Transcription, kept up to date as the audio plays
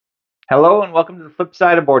Hello and welcome to the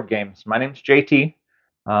Flipside of board games. My name's JT.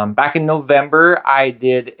 Back in November, I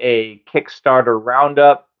did a Kickstarter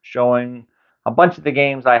roundup showing a bunch of the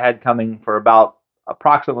games I had coming for about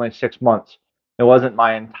approximately 6 months. It wasn't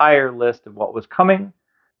my entire list of what was coming,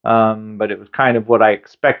 but it was kind of what I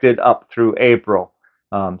expected up through April.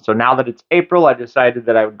 So now that it's April, I decided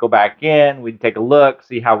that I would go back in, we'd take a look,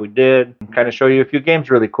 see how we did, and kind of show you a few games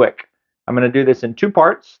really quick. I'm going to do this in two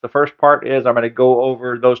parts. The first part is I'm going to go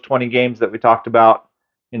over those 20 games that we talked about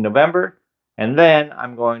in November, and then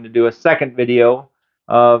I'm going to do a second video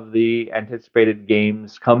of the anticipated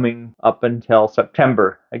games coming up until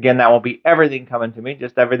September. Again, that won't be everything coming to me,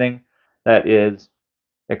 just everything that is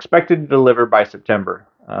expected to deliver by September.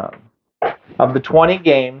 Of the 20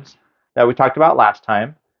 games that we talked about last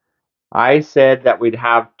time, I said that we'd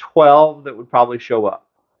have 12 that would probably show up,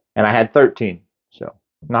 and I had 13, so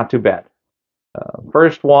not too bad.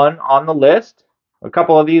 First one on the list, a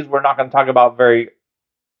couple of these we're not going to talk about very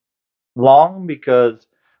long because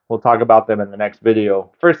we'll talk about them in the next video.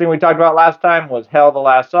 First thing we talked about last time was Hell the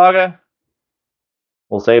Last Saga.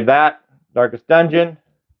 We'll save that. Darkest Dungeon.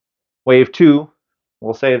 Wave 2.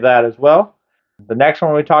 We'll save that as well. The next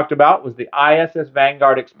one we talked about was the ISS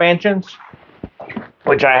Vanguard Expansions,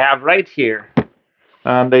 which I have right here.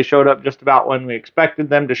 They showed up just about when we expected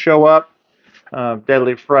them to show up.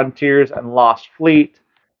 Deadly Frontiers and Lost Fleet.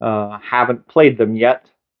 Haven't played them yet,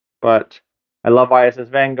 but I love ISS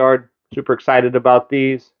Vanguard. Super excited about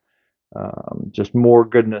these. Just more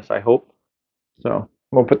goodness, I hope. So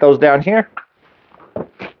we'll put those down here.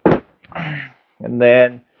 And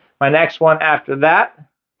then my next one after that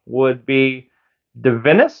would be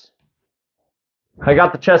Divinus. I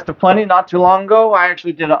got the Chest of Plenty not too long ago. I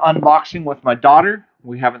actually did an unboxing with my daughter.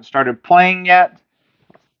 We haven't started playing yet.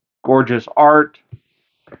 Gorgeous art.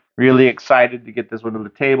 Really excited to get this one to the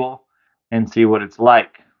table and see what it's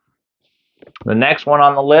like. The next one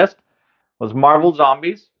on the list was Marvel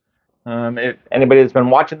Zombies. If anybody that's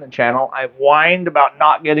been watching the channel, I've whined about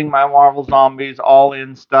not getting my Marvel Zombies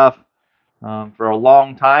all-in stuff for a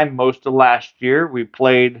long time. Most of last year, we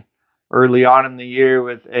played early on in the year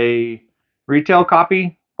with a retail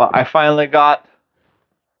copy, but I finally got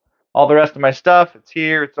all the rest of my stuff. It's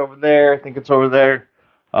here, it's over there, I think it's over there.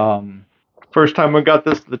 First time we got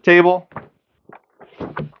this to the table,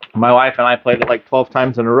 my wife and I played it like 12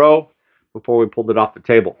 times in a row before we pulled it off the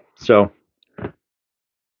table. So it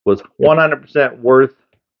was 100% worth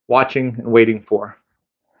watching and waiting for.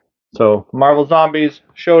 So Marvel Zombies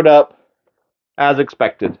showed up as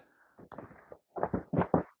expected.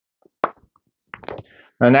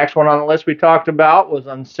 The next one on the list we talked about was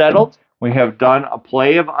Unsettled. We have done a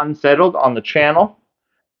play of Unsettled on the channel.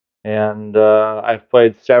 And I've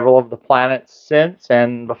played several of the planets since,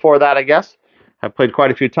 and before that, I guess. I've played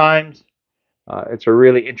quite a few times. It's a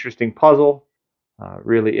really interesting puzzle,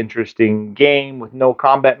 really interesting game with no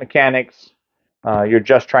combat mechanics. You're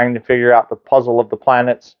just trying to figure out the puzzle of the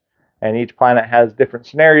planets, and each planet has different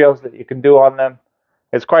scenarios that you can do on them.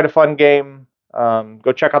 It's quite a fun game.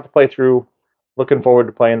 Go check out the playthrough. Looking forward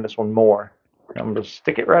to playing this one more. I'm going to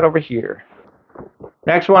stick it right over here.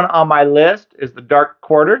 Next one on my list is the Dark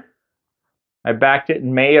Quarter. I backed it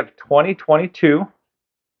in May of 2022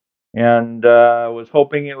 and was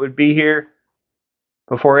hoping it would be here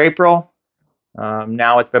before April.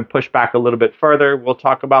 Now it's been pushed back a little bit further. We'll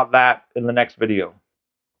talk about that in the next video.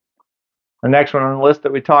 The next one on the list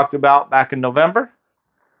that we talked about back in November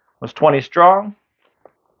was 20 Strong.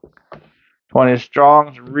 20 Strong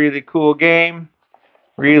is a really cool game.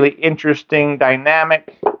 Really interesting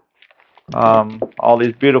dynamic. All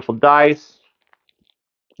these beautiful dice.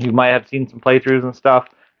 You might have seen some playthroughs and stuff.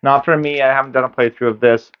 Not for me, I haven't done a playthrough of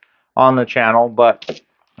this on the channel, but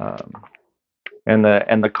and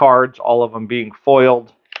the cards, all of them being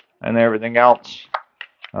foiled and everything else,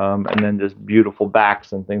 and then just beautiful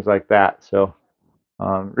backs and things like that. So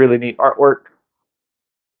really neat artwork,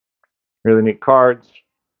 really neat cards,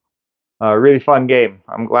 really fun game.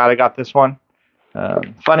 I'm glad I got this one.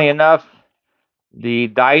 Funny enough, the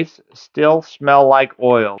dice still smell like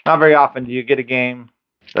oil. Not very often do you get a game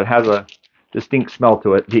that has a distinct smell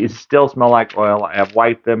to it. These still smell like oil. I have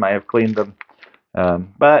wiped them. I have cleaned them.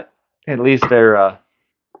 But at least they're at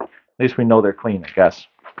least we know they're clean, I guess.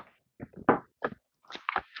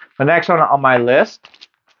 The next one on my list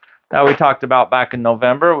that we talked about back in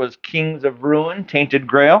November was Kings of Ruin, Tainted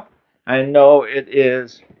Grail. I know it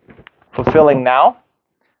is fulfilling now.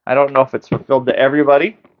 I don't know if it's fulfilled to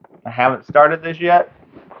everybody. I haven't started this yet,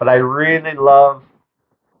 but I really love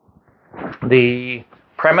the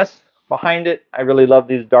premise behind it. I really love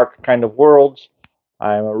these dark kind of worlds.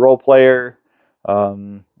 I'm a role player.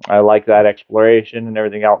 I like that exploration and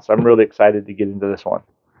everything else. I'm really excited to get into this one.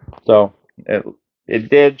 So it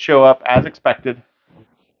did show up as expected.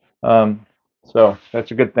 So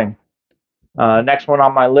that's a good thing. Next one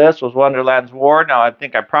on my list was Wonderlands War. Now, I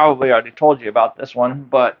think I probably already told you about this one,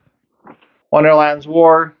 but Wonderlands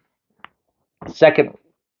War, second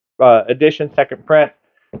edition, second print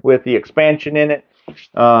with the expansion in it.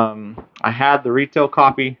 I had the retail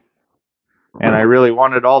copy, and I really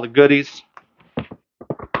wanted all the goodies,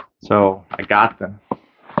 so I got them.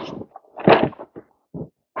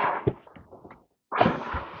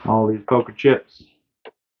 All these poker chips.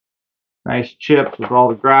 Nice chips with all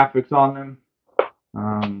the graphics on them.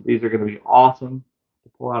 These are going to be awesome to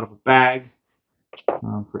pull out of a bag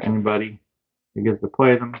for anybody who gets to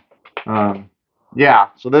play them. Yeah,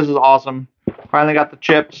 so this is awesome. Finally got the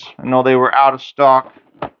chips. I know they were out of stock.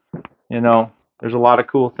 You know, there's a lot of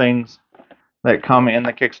cool things that come in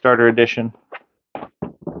the Kickstarter edition.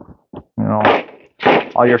 You know,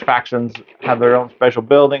 all your factions have their own special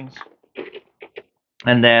buildings.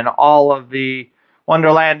 And then all of the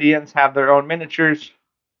Wonderlandians have their own miniatures.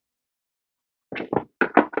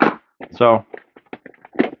 So,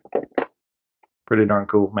 pretty darn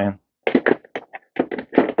cool, man.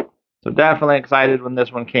 So definitely excited when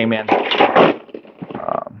this one came in.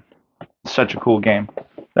 Such a cool game.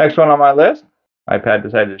 Next one on my list. iPad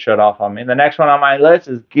decided to shut off on me. The next one on my list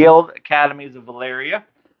is Guild Academies of Valeria.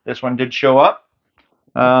 This one did show up.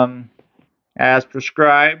 As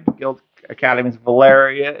prescribed, Guild Academies of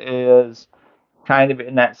Valeria is kind of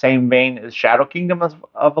in that same vein as Shadow Kingdom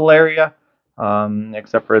of Valeria.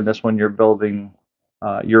 Except for in this one, you're building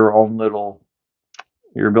your own little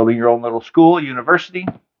school, university.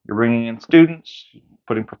 You're bringing in students,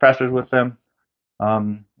 putting professors with them,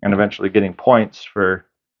 and eventually getting points for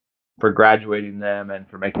graduating them and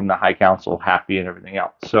for making the High Council happy and everything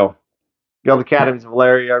else. So, Guild Academies of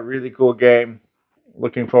Valeria, really cool game.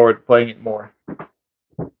 Looking forward to playing it more.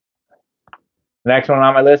 The next one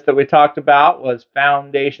on my list that we talked about was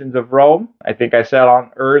Foundations of Rome. I think I said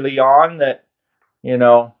early on that, you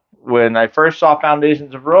know, when I first saw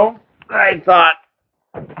Foundations of Rome, I thought,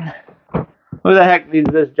 who the heck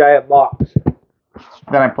needs this giant box?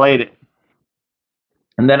 Then I played it.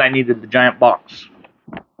 And then I needed the giant box.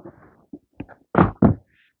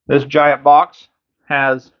 This giant box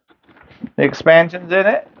has the expansions in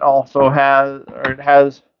it. It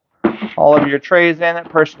has all of your trays in it,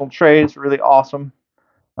 personal trays, really awesome.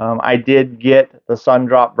 I did get the sun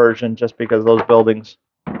drop version just because those buildings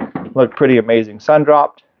look pretty amazing. Sun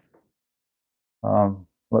dropped.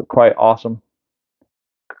 Look quite awesome.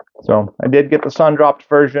 So I did get the sun dropped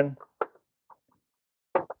version.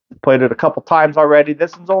 Played it a couple times already.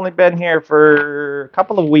 This has only been here for a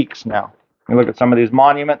couple of weeks now. You look at some of these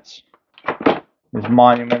monuments. These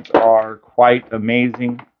monuments are quite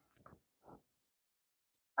amazing.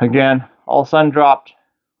 Again, all sun dropped.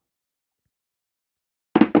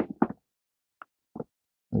 Look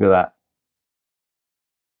at that.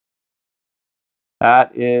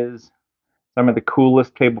 That is some of the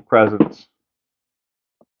coolest table presents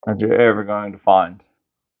that you're ever going to find.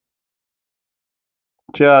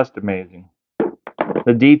 Just amazing.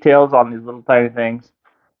 The details on these little tiny things.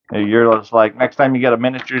 You're just like, next time you get a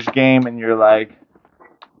miniatures game and you're like,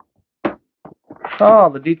 oh,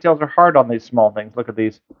 the details are hard on these small things. Look at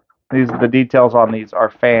these. The details on these are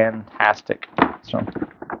fantastic. So,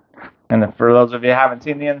 and for those of you who haven't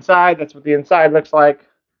seen the inside, that's what the inside looks like.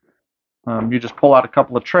 You just pull out a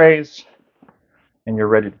couple of trays and you're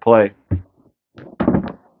ready to play.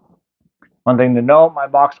 One thing to note, my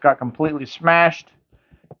box got completely smashed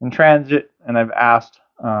in transit, and I've asked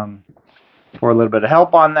for a little bit of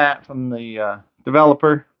help on that from the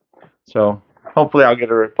developer. So hopefully I'll get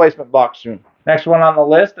a replacement box soon. Next one on the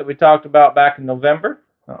list that we talked about back in November,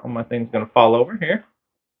 my thing's going to fall over here,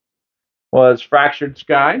 was Fractured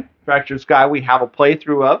Sky. Fractured Sky we have a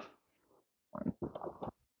playthrough of.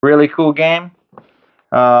 Really cool game.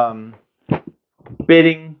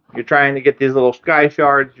 Bidding, you're trying to get these little sky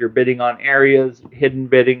shards. You're bidding on areas, hidden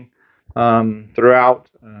bidding throughout.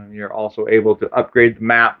 You're also able to upgrade the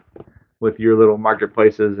map with your little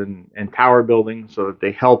marketplaces and tower buildings so that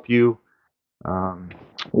they help you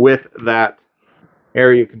with that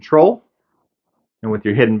area control and with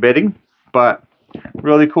your hidden bidding. But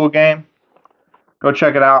really cool game. Go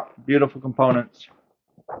check it out. Beautiful components.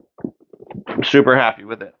 I'm super happy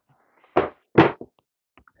with it.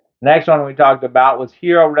 Next one we talked about was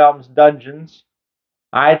Hero Realms Dungeons.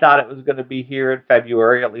 I thought it was going to be here in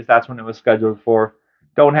February. At least that's when it was scheduled for.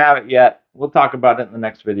 Don't have it yet. We'll talk about it in the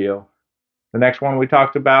next video. The next one we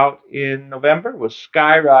talked about in November was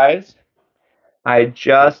Skyrise. I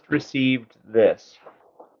just received this.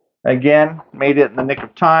 Again, made it in the nick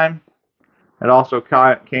of time. It also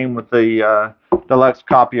came with the deluxe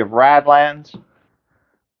copy of Radlands,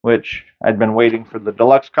 which I'd been waiting for the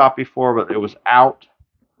deluxe copy for, but it was out.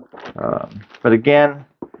 But again,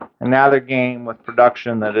 another game with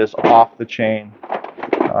production that is off the chain.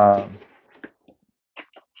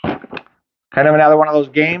 Kind of another one of those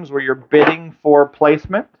games where you're bidding for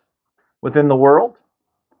placement within the world.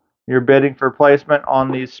 You're bidding for placement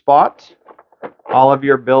on these spots. All of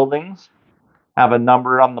your buildings have a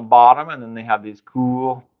number on the bottom, and then they have these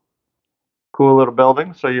cool little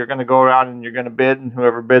buildings. So you're going to go around and you're going to bid, and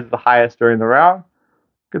whoever bids the highest during the round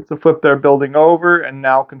gets to flip their building over, and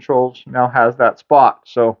now has that spot.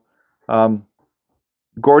 So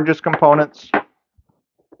gorgeous components.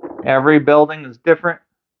 Every building is different.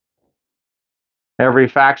 Every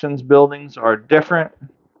faction's buildings are different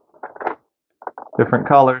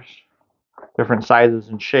colors, different sizes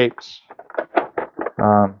and shapes.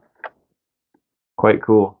 Quite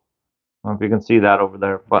cool. I don't know if you can see that over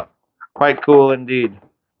there, but quite cool indeed.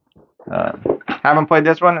 Haven't played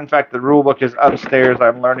this one. In fact, the rule book is upstairs.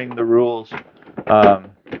 I'm learning the rules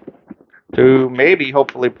to maybe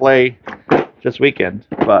hopefully play this weekend,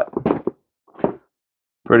 but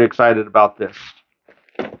pretty excited about this.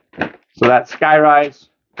 So that Skyrise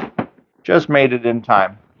just made it in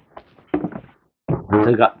time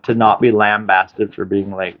to not be lambasted for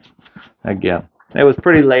being late again. It was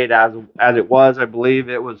pretty late as it was. I believe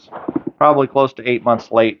it was probably close to 8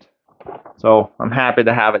 months late. So I'm happy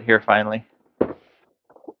to have it here finally.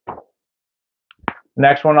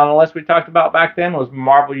 Next one on the list we talked about back then was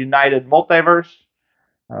Marvel United Multiverse.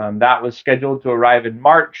 That was scheduled to arrive in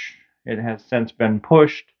March. It has since been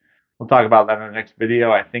pushed. We'll talk about that in our next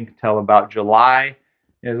video. I think till about July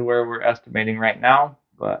is where we're estimating right now.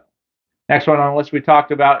 But next one on the list we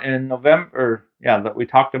talked about in November,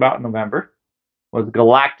 was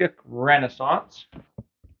Galactic Renaissance.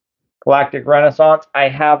 Galactic Renaissance, I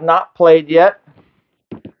have not played yet.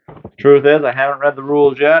 Truth is, I haven't read the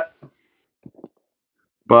rules yet.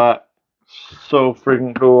 But so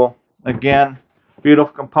freaking cool. Again,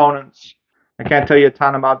 beautiful components. I can't tell you a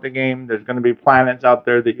ton about the game. There's going to be planets out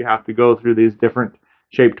there that you have to go through these different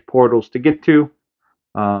shaped portals to get to.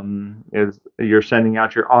 You're sending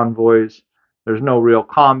out your envoys. There's no real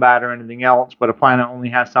combat or anything else, but a planet only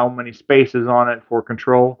has so many spaces on it for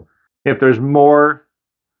control. If there's more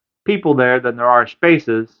people there than there are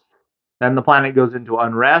spaces, then the planet goes into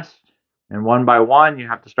unrest, and one by one you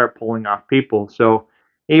have to start pulling off people. So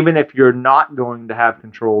even if you're not going to have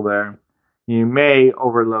control there, you may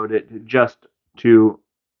overload it just to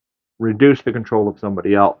reduce the control of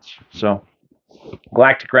somebody else. So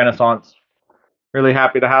Galactic Renaissance, really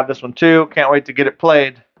happy to have this one too. Can't wait to get it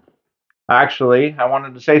played. Actually, I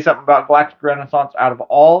wanted to say something about Galactic Renaissance. Out of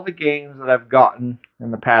all the games that I've gotten in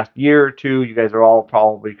the past year or two, you guys are all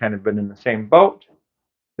probably kind of been in the same boat.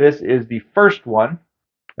 This is the first one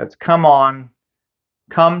that's come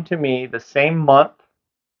to me the same month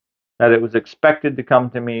that it was expected to come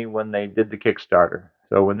to me when they did the Kickstarter.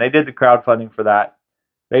 So when they did the crowdfunding for that,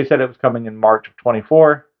 they said it was coming in March of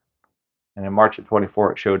 24, and in March of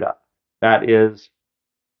 24 it showed up. That is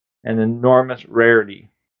an enormous rarity.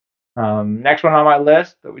 Next one on my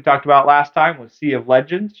list that we talked about last time was Sea of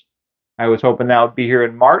Legends. I was hoping that would be here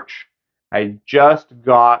in March. I just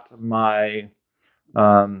got my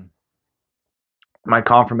my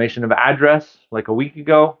confirmation of address like a week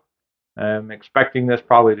ago. I'm expecting this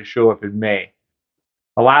probably to show up in May.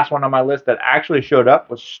 The last one on my list that actually showed up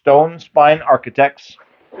was Stonespine Architects.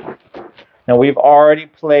 Now we've already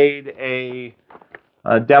played a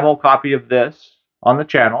demo copy of this on the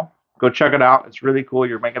channel. Go check it out. It's really cool.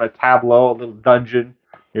 You're making a tableau, a little dungeon.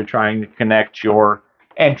 You're trying to connect your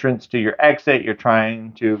entrance to your exit. You're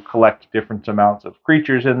trying to collect different amounts of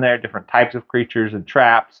creatures in there, different types of creatures and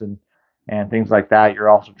traps and things like that. You're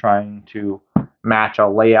also trying to match a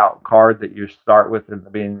layout card that you start with in the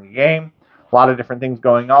beginning of the game. A lot of different things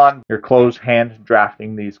going on. You're close hand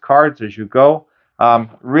drafting these cards as you go.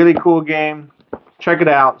 Really cool game. Check it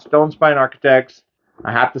out. Stonespine Architects.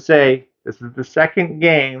 I have to say, this is the second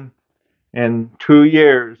game in 2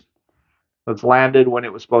 years that's landed when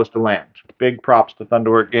it was supposed to land. Big props to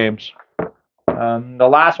Thunderwork Games. The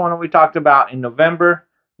last one that we talked about in November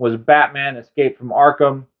was Batman Escape from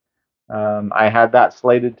Arkham. I had that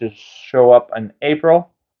slated to show up in April.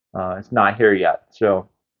 It's not here yet. So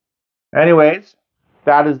anyways,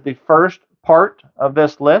 that is the first part of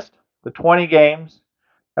this list. The 20 games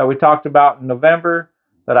that we talked about in November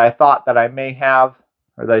that I thought that I may have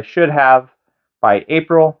or that I should have by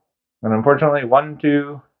April. And unfortunately, 1,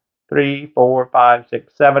 2, 3, 4, 5,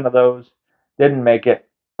 6, 7 of those Didn't make it.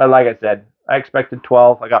 But like I said, I expected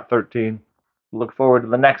 12. I got 13. Look forward to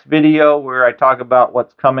the next video where I talk about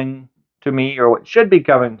what's coming to me or what should be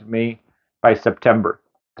coming to me by September.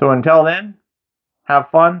 So until then, have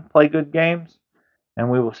fun, play good games, and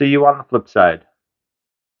we will see you on the flip side.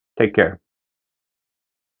 Take care.